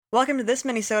Welcome to this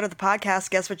mini-sode of the podcast,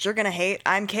 Guess What You're Gonna Hate.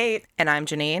 I'm Kate. And I'm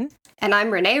Janine. And I'm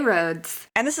Renee Rhodes.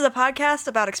 And this is a podcast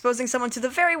about exposing someone to the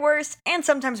very worst, and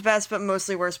sometimes best, but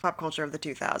mostly worst pop culture of the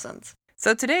 2000s.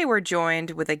 So today we're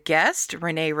joined with a guest,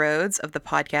 Renee Rhodes of the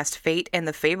podcast Fate and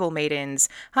the Fable Maidens.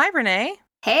 Hi, Renee.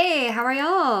 Hey, how are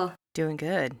y'all? Doing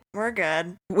good. We're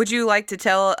good. Would you like to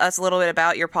tell us a little bit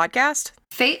about your podcast?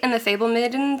 Fate and the Fable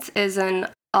Maidens is an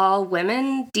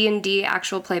all-women D&D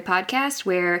actual play podcast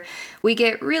where we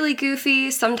get really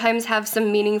goofy, sometimes have some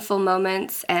meaningful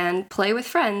moments, and play with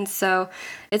friends. So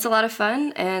it's a lot of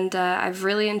fun, and I've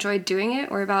really enjoyed doing it.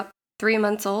 We're about 3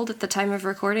 months old at the time of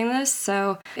recording this,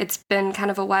 so it's been kind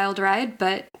of a wild ride,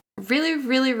 but really,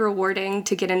 really rewarding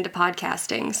to get into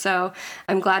podcasting. So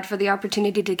I'm glad for the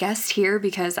opportunity to guest here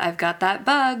because I've got that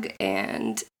bug,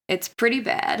 and it's pretty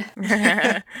bad.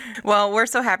 Well, we're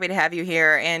so happy to have you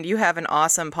here, and you have an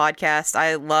awesome podcast.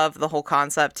 I love the whole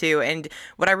concept, too. And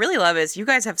what I really love is you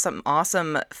guys have some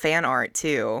awesome fan art,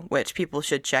 too, which people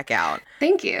should check out.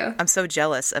 Thank you. I'm so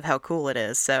jealous of how cool it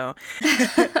is, so...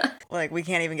 Like, we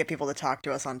can't even get people to talk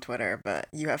to us on Twitter, but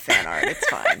you have fan art. It's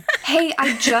fine. Hey,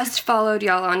 I just followed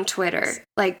y'all on Twitter,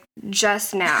 like,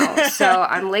 just now. So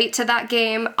I'm late to that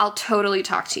game. I'll totally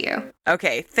talk to you.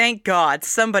 Okay, thank God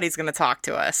somebody's going to talk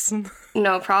to us.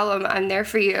 No problem. I'm there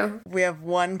for you. We have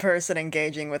one person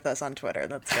engaging with us on Twitter.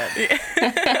 That's good.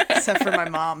 Except for my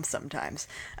mom sometimes.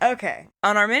 Okay.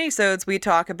 On our minisodes, we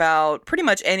talk about pretty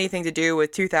much anything to do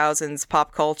with 2000s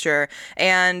pop culture.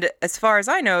 And as far as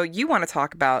I know, you want to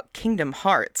talk about Kingdom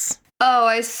Hearts. Oh,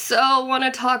 I so want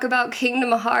to talk about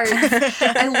Kingdom Hearts.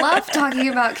 I love talking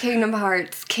about Kingdom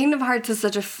Hearts. Kingdom Hearts is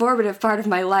such a formative part of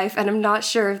my life, and I'm not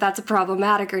sure if that's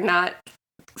problematic or not.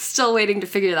 Still waiting to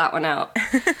figure that one out.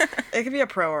 It could be a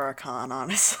pro or a con,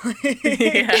 honestly.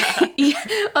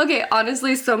 Yeah. Okay,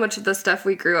 honestly, so much of the stuff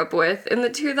we grew up with in the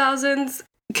 2000s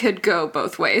could go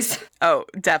both ways. Oh,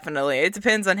 definitely. It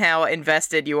depends on how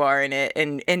invested you are in it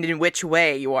and in which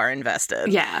way you are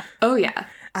invested. Yeah. Oh, yeah.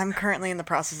 I'm currently in the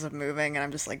process of moving, and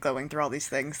I'm just like going through all these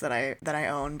things that I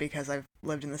own because I've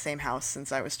lived in the same house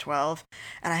since I was 12,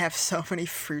 and I have so many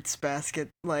Fruits Basket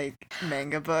like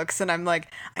manga books, and I'm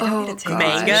like, I don't need to take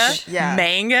manga. Yeah,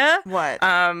 manga. What?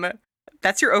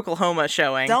 That's your Oklahoma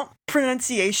showing. Don't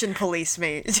pronunciation police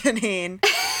me, Janine.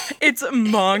 It's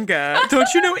manga. Don't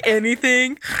you know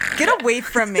anything? Get away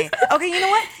from me. Okay, you know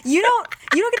what? You don't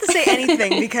get to say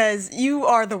anything because you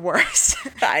are the worst.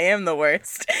 I am the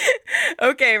worst.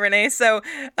 Okay, Renee, so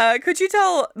could you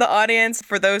tell the audience,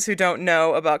 for those who don't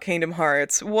know about Kingdom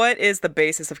Hearts, what is the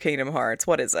basis of Kingdom Hearts?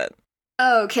 What is it?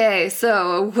 Okay,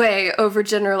 so a way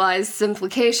overgeneralized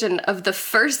simplification of the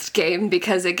first game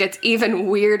because it gets even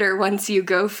weirder once you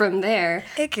go from there.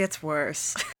 It gets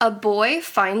worse. A boy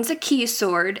finds a key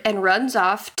sword and runs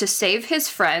off to save his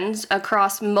friends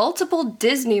across multiple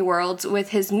Disney worlds with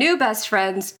his new best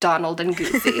friends, Donald and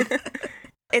Goofy.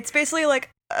 It's basically like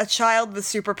a child with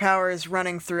superpowers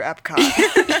running through Epcot.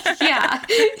 Yeah.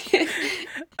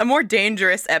 A more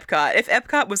dangerous Epcot, if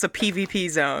Epcot was a PvP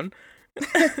zone.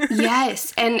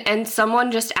 Yes, and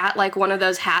someone just at like one of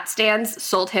those hat stands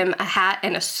sold him a hat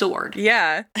and a sword.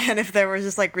 Yeah. And if there was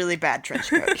just like really bad trench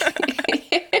coats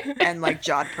and like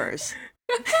jodhpurs.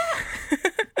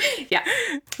 Yeah,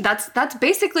 that's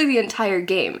basically the entire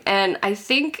game, and I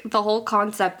think the whole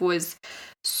concept was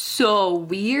so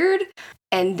weird,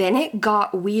 and then it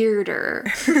got weirder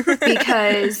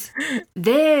because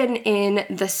then in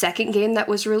the second game that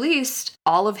was released,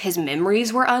 all of his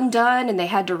memories were undone and they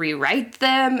had to rewrite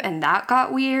them, and that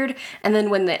got weird. And then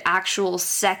when the actual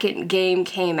second game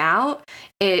came out,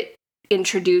 it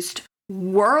introduced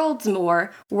worlds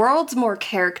more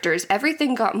characters.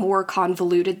 Everything got more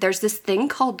convoluted. There's this thing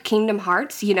called Kingdom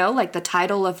Hearts, you know, like the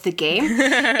title of the game.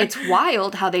 It's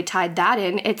wild how they tied that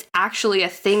in. It's actually a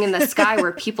thing in the sky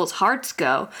where people's hearts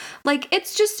go. Like,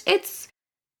 it's just, it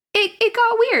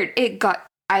got weird.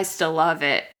 I still love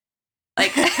it.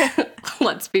 Like,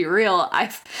 let's be real.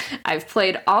 I've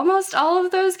played almost all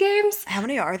of those games. How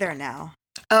many are there now?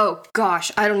 Oh,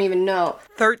 gosh, I don't even know.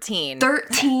 13.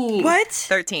 13. What?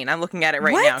 13. I'm looking at it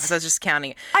right What? now because I was just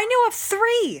counting. I knew of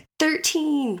 3.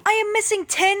 13. I am missing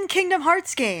 10 Kingdom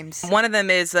Hearts games. One of them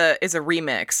is a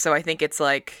remix, so I think it's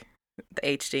like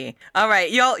the HD. All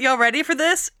right, y'all ready for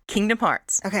this? Kingdom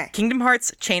Hearts. Okay. Kingdom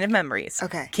Hearts Chain of Memories.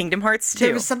 Okay. Kingdom Hearts 2.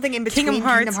 There was something in between Kingdom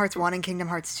Kingdom Hearts 1 and Kingdom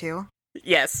Hearts 2.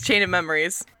 Yes, Chain of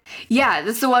Memories. Yeah,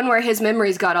 that's the one where his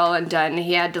memories got all undone.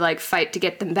 He had to, like, fight to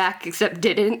get them back, except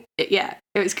didn't. Yeah,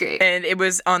 it was great. And it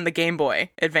was on the Game Boy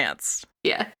Advanced.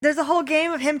 Yeah. There's a whole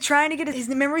game of him trying to get his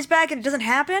memories back and it doesn't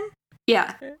happen?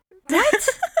 Yeah. What?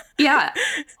 Yeah.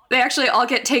 They actually all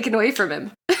get taken away from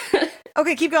him.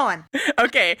 Okay, keep going.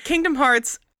 Okay, Kingdom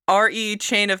Hearts RE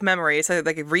chain of memories, so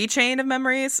like a rechain of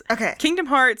memories. Okay. Kingdom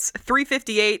Hearts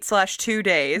 358/2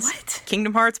 days. What?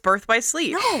 Kingdom Hearts Birth by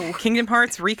Sleep. No. Kingdom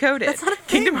Hearts Recoded. That's not a thing.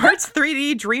 Kingdom Hearts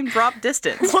 3D Dream Drop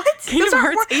Distance. What? Kingdom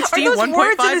Hearts HD are those 1.5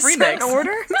 words in a certain Remix.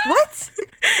 order? What?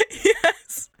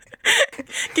 Yes.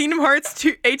 Kingdom Hearts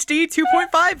HD 2.5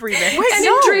 Remix. Wait, And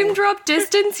no. in Dream Drop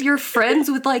Distance, you're friends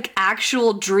with like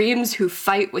actual dreams who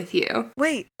fight with you.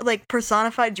 Wait, like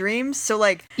personified dreams? So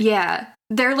like, Yeah.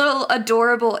 They're little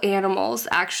adorable animals,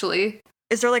 actually.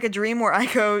 is there like a dream where I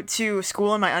go to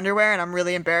school in my underwear and I'm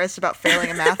really embarrassed about failing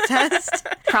a math test?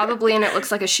 Probably, and it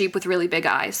looks like a sheep with really big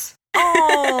eyes.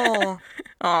 Oh.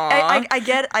 Aww. I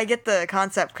get the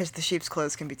concept because the sheep's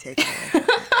clothes can be taken away.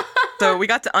 So we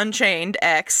got to Unchained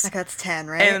X. Like that's 10,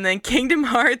 right? And then Kingdom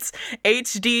Hearts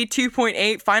HD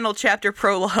 2.8 Final Chapter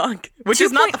Prologue, which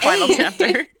is not the final 2.8.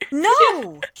 chapter.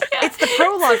 No! It's the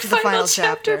prologue to the final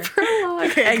chapter.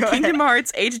 prologue. Okay, And go Kingdom ahead.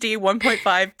 Hearts HD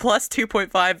 1.5 plus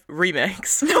 2.5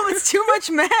 Remix. No, it's too much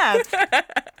math.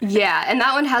 Yeah, and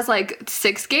that one has like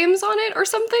 6 games on it or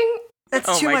something. That's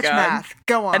Oh too my much God. math.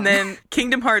 Go on. And then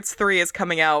Kingdom Hearts 3 is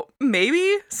coming out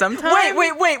maybe sometime.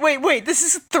 Wait. This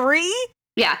is 3?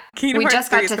 Yeah, Kingdom we Hearts just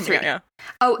 3 got is to coming 3. out, yeah.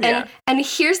 Oh, Yeah. and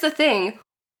here's the thing.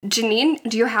 Janine,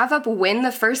 do you have up when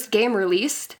the first game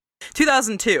released?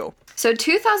 2002. So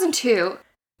 2002,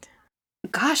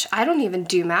 gosh, I don't even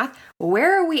do math.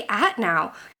 Where are we at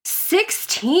now?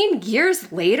 16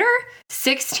 years later?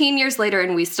 16 years later,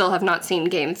 and we still have not seen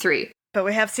game 3. But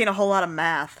we have seen a whole lot of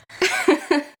math.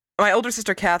 My older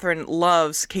sister Catherine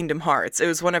loves Kingdom Hearts. It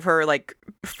was one of her like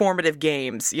formative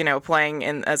games, you know, playing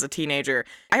as a teenager.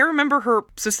 I remember her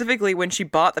specifically when she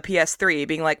bought the PS3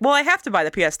 being like, well, I have to buy the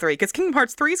PS3 because Kingdom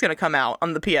Hearts 3 is going to come out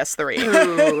on the PS3.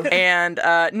 Ooh. And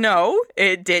no,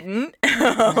 it didn't.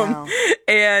 No.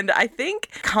 And I think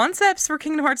concepts for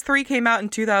Kingdom Hearts 3 came out in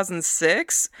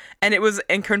 2006 and it was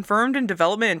confirmed in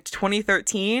development in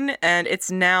 2013 and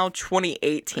it's now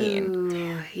 2018.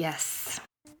 Ooh, yes.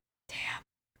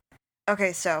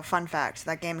 Okay, so fun fact.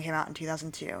 That game came out in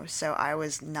 2002, so I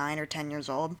was 9 or 10 years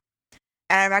old.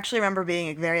 And I actually remember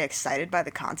being very excited by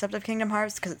the concept of Kingdom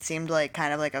Hearts because it seemed like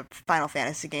kind of like a Final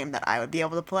Fantasy game that I would be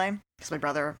able to play. Because my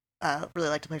brother really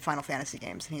liked to play Final Fantasy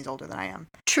games, and he's older than I am.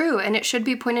 True, and it should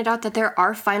be pointed out that there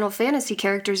are Final Fantasy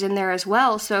characters in there as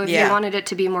well, so if Yeah. you wanted it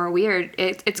to be more weird,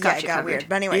 it's got It you got covered. weird.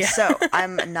 But anyway, Yeah. so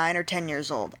I'm 9 or 10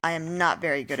 years old. I am not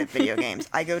very good at video games.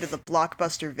 I go to the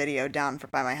Blockbuster video down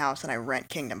by my house and I rent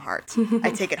Kingdom Hearts.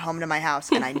 I take it home to my house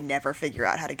and I never figure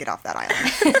out how to get off that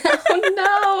island.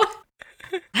 Oh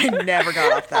I never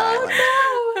got off that island.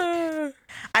 no!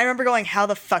 I remember going, how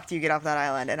the fuck do you get off that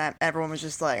island? And everyone was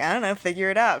just like, I don't know, figure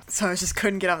it out. So I just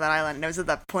couldn't get off that island. And it was at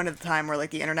that point of the time where, like,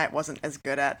 the internet wasn't as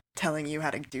good at telling you how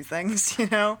to do things, you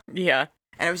know? Yeah.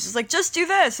 And it was just like, just do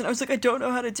this. And I was like, I don't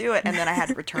know how to do it. And then I had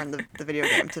to return the video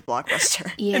game to Blockbuster.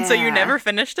 Yeah. And so you never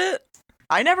finished it?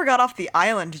 I never got off the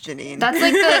island, Janine. That's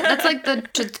like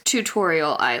the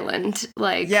tutorial island.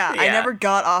 Like Yeah, I Yeah. never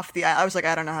got off the island. I was like,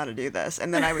 I don't know how to do this.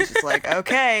 And then I was just like,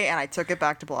 okay. And I took it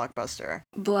back to Blockbuster.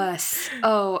 bless.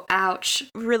 Oh, ouch.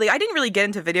 Really, I didn't really get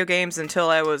into video games until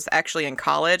I was actually in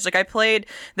college. Like, I played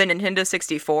the Nintendo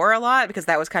 64 a lot because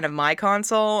that was kind of my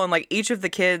console. And, like, each of the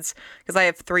kids, because I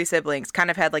have 3 siblings, kind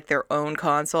of had, like, their own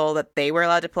console that they were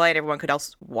allowed to play and everyone could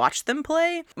else watch them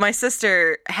play. My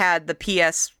sister had the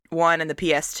PS1 and the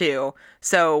PS2.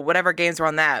 So whatever games were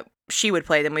on that, she would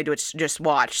play them, we'd just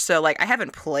watch. So, like, I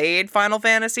haven't played Final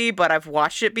Fantasy, but I've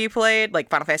watched it be played, like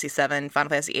Final Fantasy 7, Final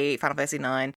Fantasy 8, Final Fantasy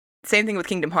 9. Same thing with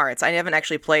Kingdom Hearts. I haven't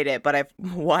actually played it, but I've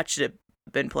watched it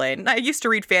been played. And I used to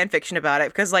read fan fiction about it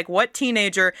because, like, what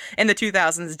teenager in the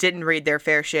 2000s didn't read their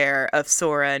fair share of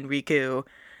Sora and Riku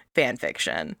fan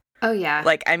fiction? Oh yeah.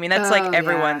 Like, I mean, that's Oh, like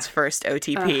everyone's yeah. first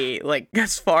OTP, like,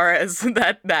 as far as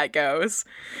that goes.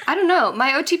 I don't know.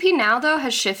 My OTP now though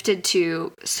has shifted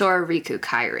to Sora, Riku,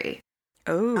 Kairi.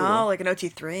 Oh, like an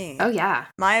OT3. Oh yeah.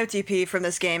 My OTP from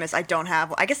this game is I don't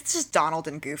have. I guess it's just Donald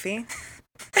and Goofy.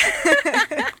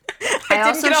 I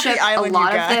also get off the ship a island,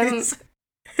 lot you of them guys.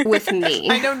 with me.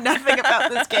 I know nothing about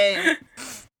this game.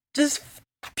 Just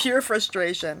pure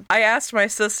frustration. I asked my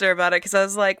sister about it because I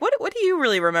was like, "What do you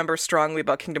really remember strongly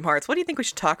about Kingdom Hearts? What do you think we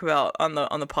should talk about on the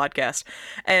podcast?"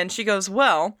 And she goes,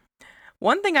 "Well,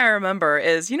 one thing I remember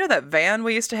is, you know, that van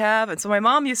we used to have? And so my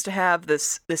mom used to have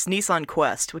this Nissan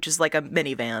Quest, which is like a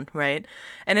minivan, right?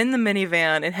 And in the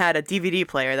minivan, it had a DVD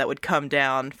player that would come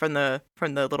down from the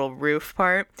little roof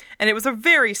part. And it was a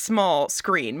very small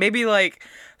screen, maybe like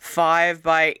 5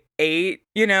 by 8,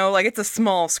 you know, like it's a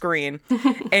small screen.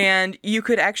 And you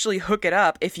could actually hook it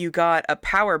up if you got a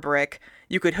power brick.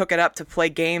 You could hook it up to play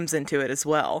games into it as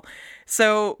well.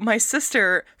 So my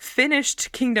sister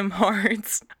finished Kingdom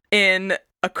Hearts in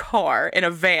a car, in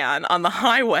a van on the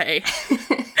highway.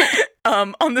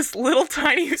 On this little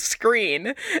tiny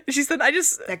screen. She said,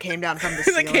 that came down from the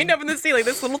ceiling. That came down from the ceiling.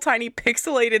 This little tiny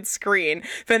pixelated screen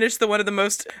finished one of the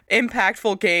most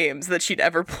impactful games that she'd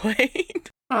ever played.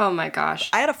 Oh my gosh.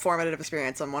 I had a formative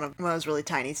experience on one of those really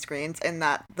tiny screens, and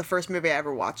that the first movie I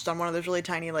ever watched on one of those really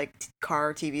tiny, like,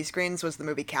 car TV screens was the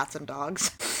movie Cats and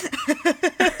Dogs.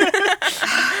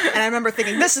 And I remember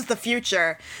thinking, this is the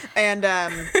future. And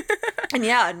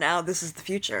yeah, now this is the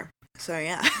future. So,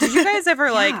 yeah. Did you guys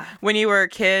ever, like, when you were a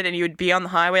kid and you would be on the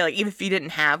highway, like, even if you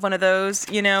didn't have one of those,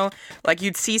 you know, like,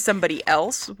 you'd see somebody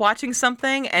else watching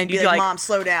something and you'd be like, Mom,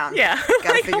 slow down. Yeah.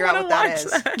 Gotta like, figure out what that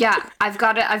is. Yeah, I've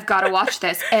got to watch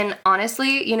this. And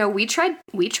honestly, you know, we tried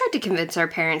to convince our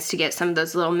parents to get some of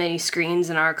those little mini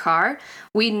screens in our car.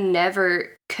 We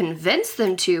never convinced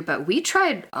them to, but we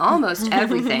tried almost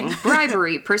everything.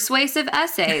 Bribery, persuasive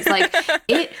essays. Like,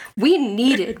 we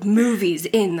needed movies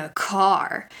in the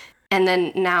car. And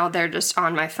then now they're just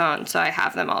on my phone, so I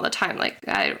have them all the time. Like,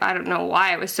 I don't know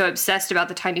why I was so obsessed about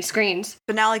the tiny screens.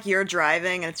 But now, like, you're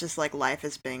driving, and it's just like life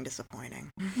is being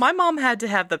disappointing. My mom had to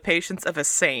have the patience of a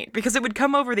saint because it would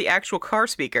come over the actual car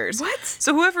speakers. What?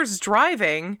 So whoever's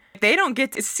driving, they don't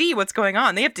get to see what's going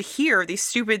on. They have to hear these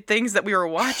stupid things that we were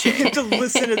watching. You have to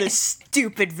listen to this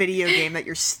stupid video game that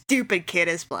your stupid kid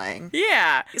is playing.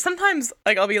 Yeah. Sometimes,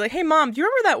 like, I'll be like, hey, Mom, do you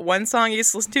remember that one song you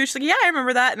used to listen to? She's like, yeah, I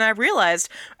remember that. And I realized,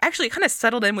 actually, it kind of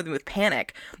settled in with me with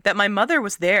panic, that my mother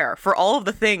was there for all of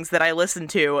the things that I listened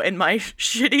to in my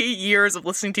shitty years of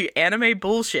listening to anime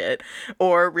bullshit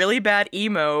or really bad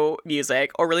emo music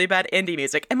or really bad indie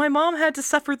music. And my mom had to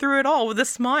suffer through it all with a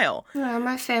smile. Well,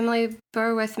 my family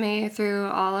bore with me through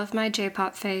all of my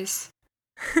J-pop phase.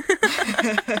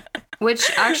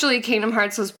 Which actually Kingdom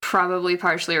Hearts was probably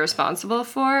partially responsible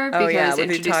for. Oh yeah, because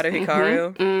with Utada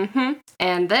Hikaru.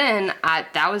 And then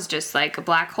that was just like a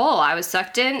black hole. I was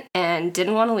sucked in and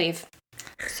didn't want to leave.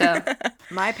 So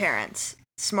my parents,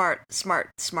 smart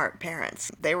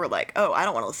parents, they were like, oh, I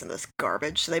don't want to listen to this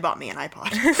garbage. So they bought me an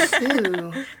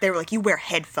iPod. Ooh. They were like, you wear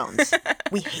headphones.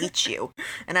 We hate you.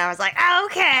 And I was like,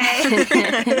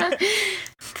 okay.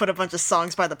 Put a bunch of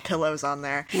Songs by the Pillows on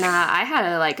there. Nah, I had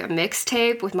a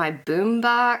mixtape with my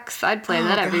boombox. I'd play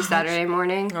that every Saturday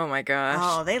morning. Oh my gosh.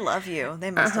 Oh, they love you.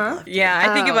 They must have loved you. Yeah,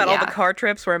 I think about all yeah. the car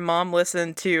trips where Mom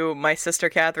listened to my sister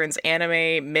Catherine's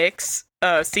anime mix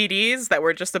CDs that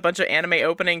were just a bunch of anime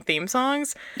opening theme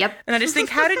songs. Yep. And I just think,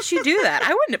 how did she do that?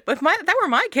 I wouldn't, if that were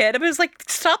my kid, I was like,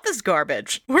 stop this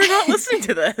garbage. We're not listening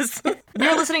to this.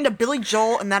 We're listening to Billy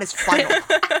Joel, and that is final.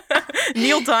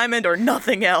 Neil Diamond or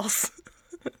nothing else.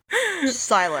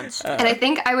 Silence. And I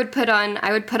think I would put on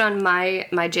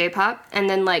my J-pop and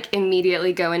then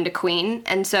immediately go into Queen.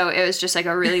 And so it was just a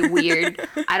really weird,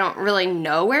 I don't really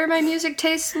know where my music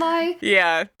tastes lie.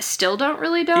 Yeah. Still don't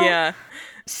really know. Yeah.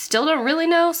 Still don't really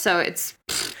know, so it's...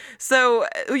 So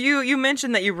you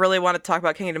mentioned that you really want to talk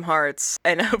about Kingdom Hearts,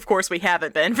 and of course we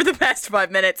haven't been for the past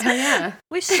 5 minutes. Oh, yeah.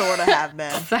 We sort of have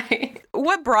been. Sorry.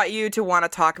 What brought you to want to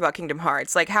talk about Kingdom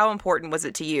Hearts? Like, how important was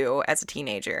it to you as a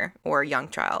teenager or a young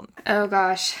child? Oh,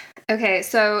 gosh. Okay,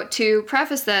 so to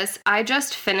preface this, I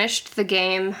just finished the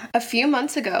game a few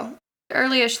months ago,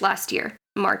 early-ish last year,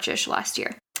 March-ish last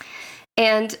year.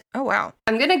 And oh, wow.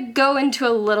 I'm going to go into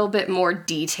a little bit more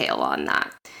detail on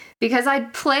that. Because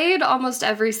I'd played almost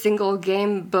every single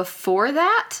game before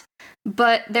that,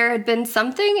 but there had been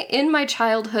something in my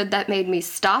childhood that made me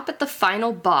stop at the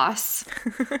final boss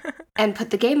and put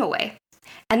the game away.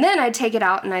 And then I'd take it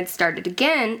out and I'd start it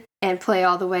again and play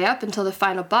all the way up until the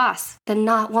final boss, then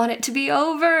not want it to be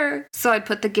over. So I'd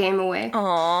put the game away.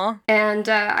 Aww. And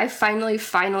I finally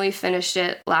finished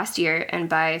it last year. And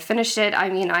by finished it, I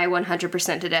mean I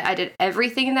 100% did it. I did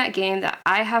everything in that game that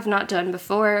I have not done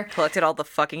before. Collected all the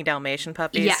fucking Dalmatian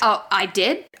puppies? Yeah, oh, I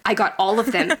did. I got all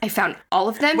of them. I found all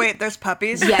of them. Wait, there's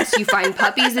puppies? Yes, you find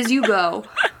puppies as you go.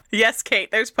 Yes,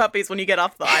 Kate, there's puppies when you get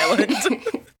off the island.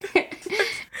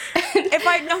 If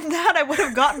I'd known that, I would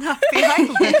have gotten off the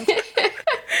island.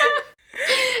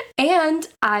 And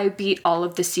I beat all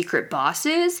of the secret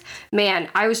bosses. Man,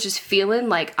 I was just feeling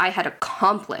like I had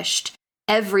accomplished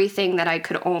everything that I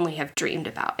could only have dreamed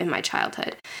about in my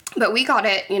childhood. But we got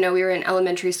it, we were in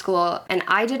elementary school, and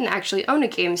I didn't actually own a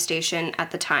game station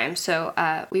at the time, so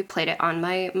we played it on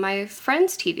my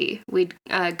friend's TV. We'd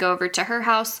go over to her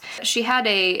house. She had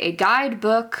a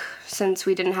guidebook, since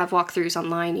we didn't have walkthroughs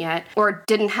online yet, or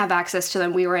didn't have access to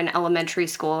them. We were in elementary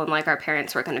school, and our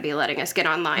parents weren't going to be letting us get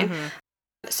online. Mm-hmm.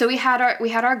 So we had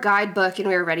our guidebook, and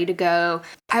we were ready to go.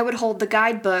 I would hold the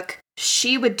guidebook.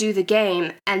 She would do the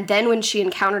game, and then when she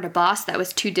encountered a boss that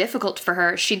was too difficult for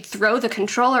her, she'd throw the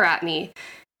controller at me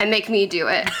and make me do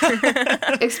it.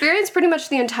 Experienced pretty much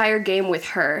the entire game with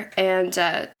her, and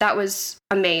that was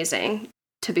amazing,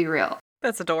 to be real.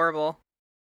 That's adorable.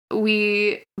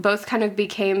 We both kind of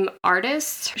became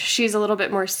artists. She's a little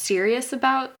bit more serious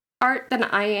about art than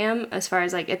I am, as far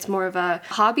as like it's more of a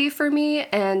hobby for me,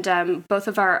 and both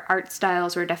of our art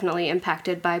styles were definitely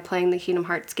impacted by playing the Kingdom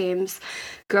Hearts games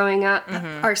growing up.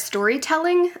 Our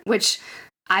storytelling, which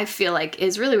I feel like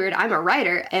is really weird. I'm a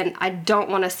writer, and I don't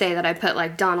want to say that I put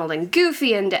like Donald and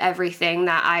Goofy into everything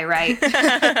that I write,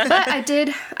 but I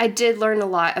did learn a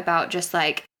lot about just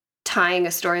like tying a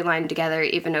storyline together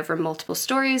even over multiple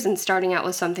stories and starting out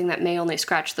with something that may only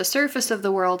scratch the surface of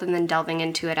the world and then delving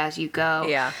into it as you go.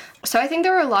 Yeah. So I think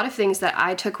there were a lot of things that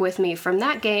I took with me from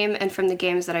that game and from the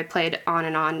games that I played on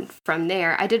and on from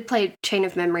there. I did play Chain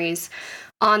of Memories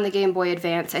on the Game Boy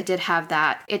Advance. I did have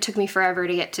that. It took me forever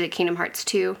to get to Kingdom Hearts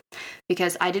 2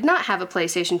 because I did not have a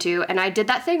PlayStation 2, and I did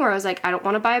that thing where I was like, I don't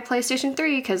want to buy a PlayStation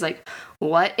 3 because, like,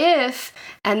 what if?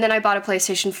 And then I bought a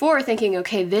PlayStation 4 thinking,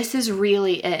 okay, this is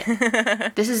really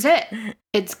it. This is it.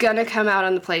 It's gonna come out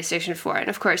on the PlayStation 4. And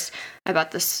of course, I bought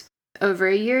this over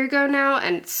a year ago now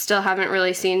and still haven't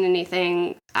really seen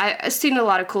anything. I've seen a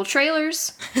lot of cool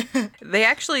trailers. They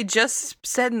actually just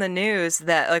said in the news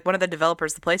that, like, one of the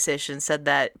developers of the PlayStation said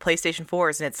that PlayStation 4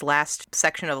 is in its last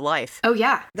section of life. Oh,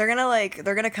 yeah. They're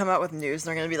gonna come out with news and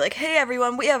they're gonna be like, hey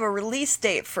everyone, we have a release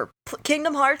date for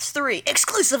Kingdom Hearts 3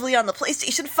 exclusively on the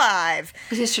PlayStation 5.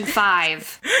 PlayStation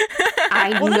 5.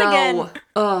 I Well, then know. again,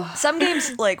 Ugh. some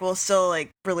games like will still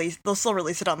like release, they'll still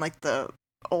release it on like the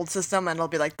old system and it'll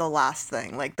be like the last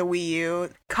thing, like the Wii U.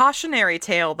 Cautionary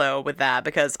tale, though, with that,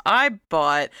 because I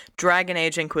bought Dragon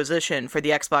Age Inquisition for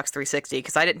the Xbox 360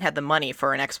 because I didn't have the money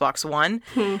for an Xbox One.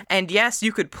 And yes,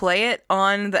 you could play it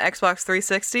on the Xbox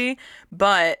 360,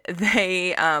 but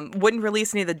they wouldn't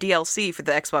release any of the DLC for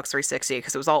the Xbox 360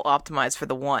 because it was all optimized for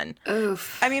the One.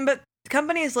 Oof. I mean, but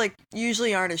companies like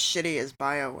usually aren't as shitty as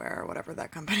BioWare or whatever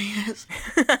that company is.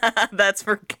 That's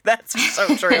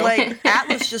so true. Like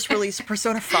Atlas just released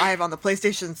Persona 5 on the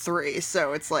PlayStation 3,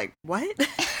 so it's like, what?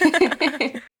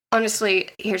 Honestly,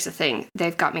 here's the thing.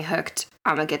 They've got me hooked.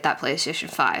 I'm gonna get that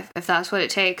PlayStation 5. If that's what it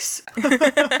takes.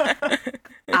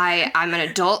 I'm an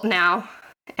adult now,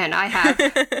 and I have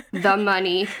the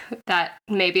money that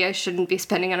maybe I shouldn't be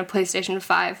spending on a PlayStation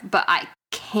 5, but I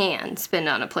can spend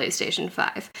on a PlayStation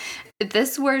 5. If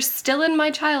this were still in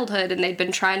my childhood and they'd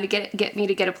been trying to get me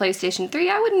to get a PlayStation 3,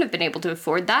 I wouldn't have been able to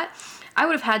afford that. I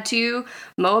would have had to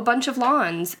mow a bunch of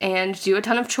lawns and do a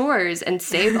ton of chores and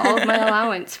save all of my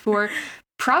allowance for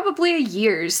probably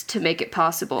years to make it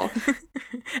possible.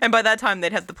 And by that time,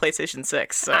 they'd have the PlayStation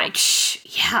 6. So.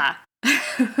 Yeah.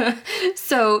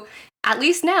 So at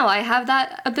least now I have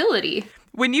that ability.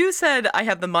 When you said I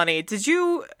have the money, did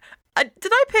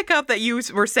I pick up that you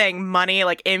were saying money,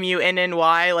 like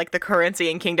MUNNY, like the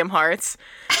currency in Kingdom Hearts?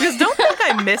 Because don't think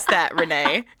I missed that,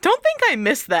 Renee. Don't think I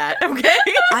missed that, okay?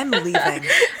 I'm leaving.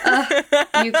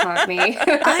 You caught me.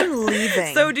 I'm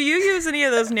leaving. So do you use any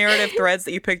of those narrative threads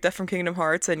that you picked up from Kingdom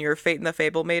Hearts and your Fate and the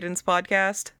Fable Maidens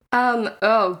podcast?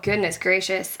 Oh, goodness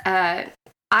gracious.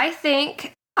 I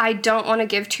think I don't want to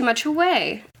give too much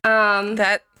away.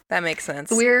 That makes sense.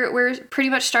 We're pretty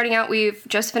much starting out. We've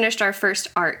just finished our first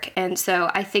arc, and so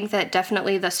I think that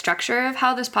definitely the structure of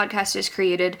how this podcast is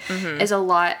created is a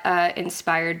lot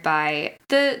inspired by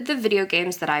the video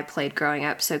games that I played growing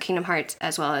up. So Kingdom Hearts,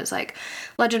 as well as like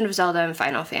Legend of Zelda and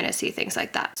Final Fantasy, things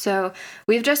like that. So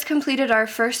we've just completed our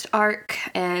first arc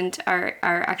and are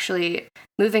actually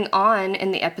moving on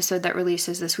in the episode that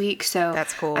releases this week. So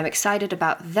that's cool. I'm excited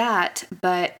about that,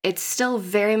 but it's still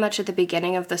very much at the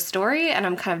beginning of the story, and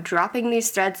I'm kind of dropping these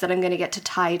threads that I'm going to get to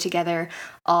tie together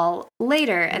all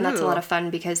later. And that's a lot of fun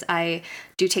because I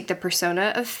do take the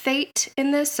persona of Fate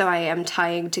in this, so I am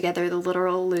tying together the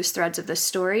literal loose threads of the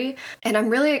story. And I'm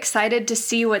really excited to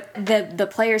see what the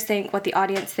players think, what the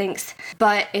audience thinks,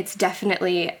 but it's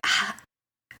definitely...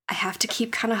 I have to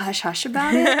keep kind of hush-hush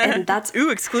about it, and that's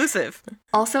exclusive.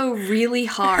 Also really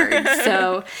hard.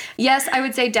 So yes, I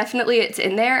would say definitely it's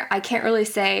in there. I can't really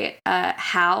say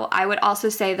how. I would also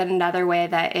say that another way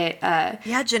that it...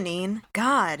 Yeah, Janine.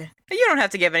 God. You don't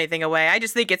have to give anything away. I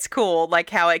just think it's cool, like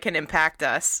how it can impact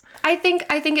us. I think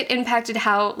it impacted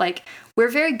how, like, we're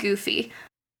very goofy.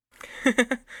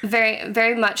 Very,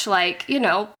 very much like,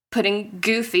 putting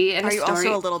Goofy in a story. Are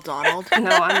you also a little Donald? No,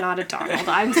 I'm not a Donald.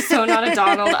 I'm so not a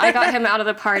Donald. I got him out of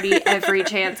the party every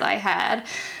chance I had.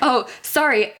 Oh,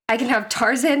 sorry. I can have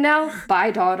Tarzan now?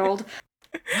 Bye, Donald.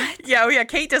 What? Yeah,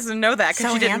 Kate doesn't know that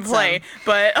because So she didn't handsome. play,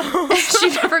 but... She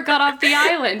never got off the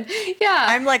island. Yeah.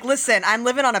 I'm like, listen, I'm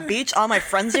living on a beach. All my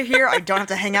friends are here. I don't have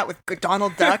to hang out with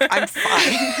Donald Duck. I'm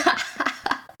fine.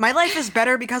 My life is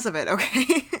better because of it,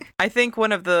 okay? I think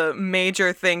one of the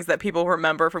major things that people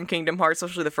remember from Kingdom Hearts,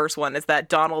 especially the first one, is that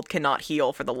Donald cannot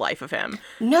heal for the life of him.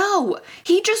 No,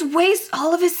 he just wastes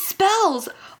all of his spells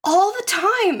all the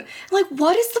time. Like,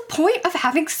 what is the point of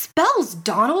having spells,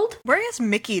 Donald? Where is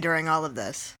Mickey during all of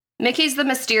this? Mickey's the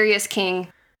mysterious king.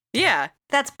 Yeah.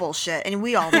 That's bullshit, and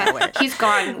we all know it. He's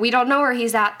gone. We don't know where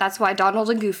he's at. That's why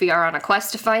Donald and Goofy are on a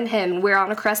quest to find him, and we're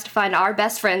on a quest to find our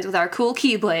best friends with our cool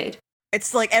Keyblade.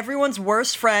 It's like everyone's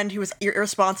worst friend who is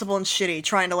irresponsible and shitty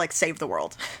trying to, like, save the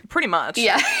world. Pretty much.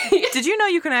 Yeah. Did you know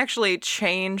you can actually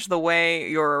change the way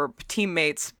your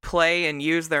teammates play and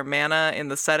use their mana in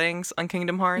the settings on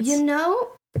Kingdom Hearts? You know,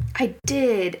 I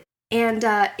did. And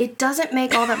it doesn't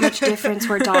make all that much difference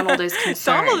where Donald is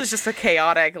concerned. Donald is just a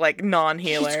chaotic, like,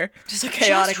 non-healer. Just a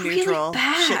chaotic really neutral.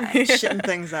 bad. Shitting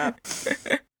things up.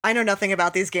 I know nothing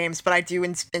about these games, but I do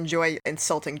enjoy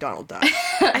insulting Donald Duck.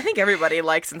 I think everybody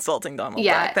likes insulting Donald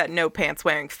Duck, that no pants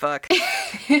wearing fuck.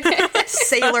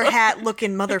 Sailor hat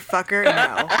looking motherfucker.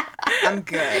 No, I'm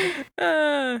good.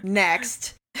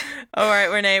 Next. All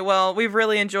right, Renee. Well, we've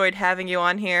really enjoyed having you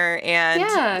on here, and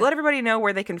let everybody know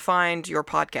where they can find your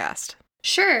podcast.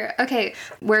 Sure. Okay.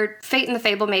 We're Fate and the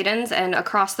Fable Maidens, and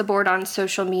across the board on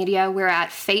social media, we're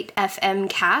at Fate FM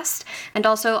Cast, and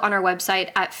also on our website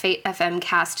at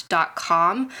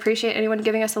fatefmcast.com. Appreciate anyone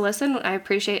giving us a listen. I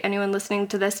appreciate anyone listening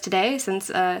to this today, since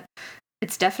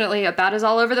it's definitely about as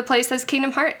all over the place as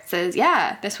Kingdom Hearts is.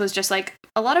 Yeah, this was just like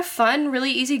a lot of fun,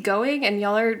 really easy going, and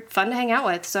y'all are fun to hang out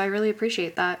with, so I really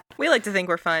appreciate that. We like to think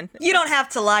we're fun. You don't have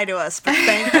to lie to us, but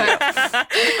thank you.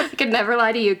 I could never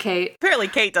lie to you, Kate. Apparently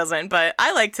Kate doesn't, but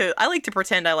I like to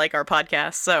pretend I like our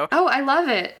podcast, so. Oh, I love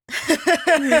it.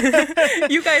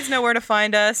 You guys know where to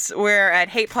find us. We're at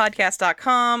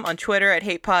hatepodcast.com, on Twitter at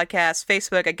hatepodcast,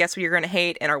 Facebook, I guess what you're gonna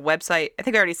hate, and our website. I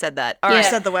think I already said that. You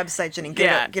said the website, Jenny.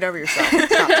 Get over yourself.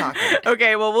 Stop talking.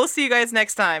 Okay, well, we'll see you guys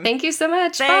next time. Thanks so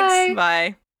much. Thanks. Bye.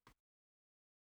 Bye.